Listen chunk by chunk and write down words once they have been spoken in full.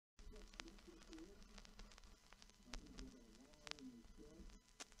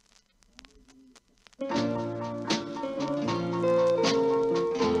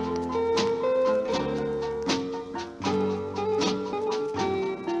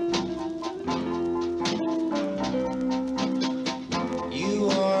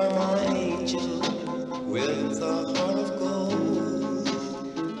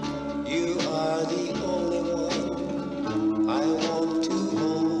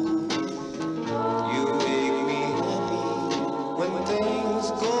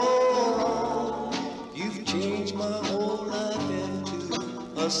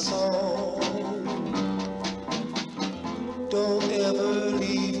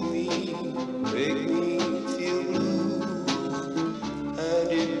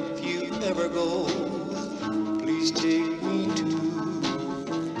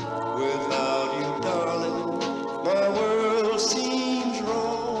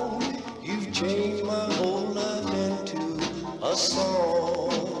a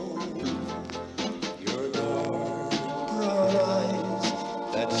song. Your dark brown eyes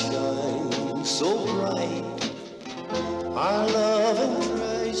that shine so bright, I love and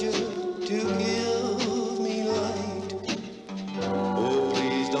treasure to give me light. Oh,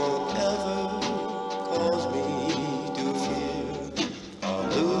 please don't ever cause me to fear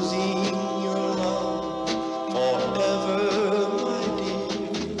of losing your love forever, my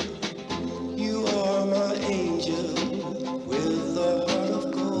dear. You are my angel with a heart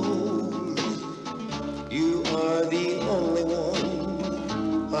of gold. You are the only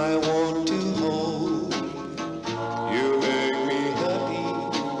one I want to hold. You make me happy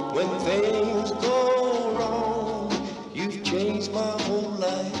when things go wrong. You've changed my whole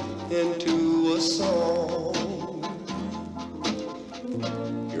life into a song.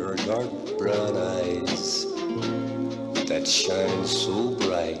 Your dark brown eyes that shine so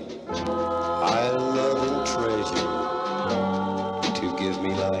bright, I love and treasure to give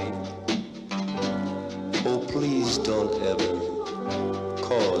me light. Oh, please don't ever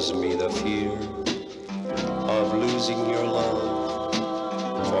cause me the fear of losing your love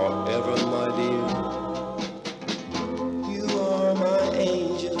forever, my dear.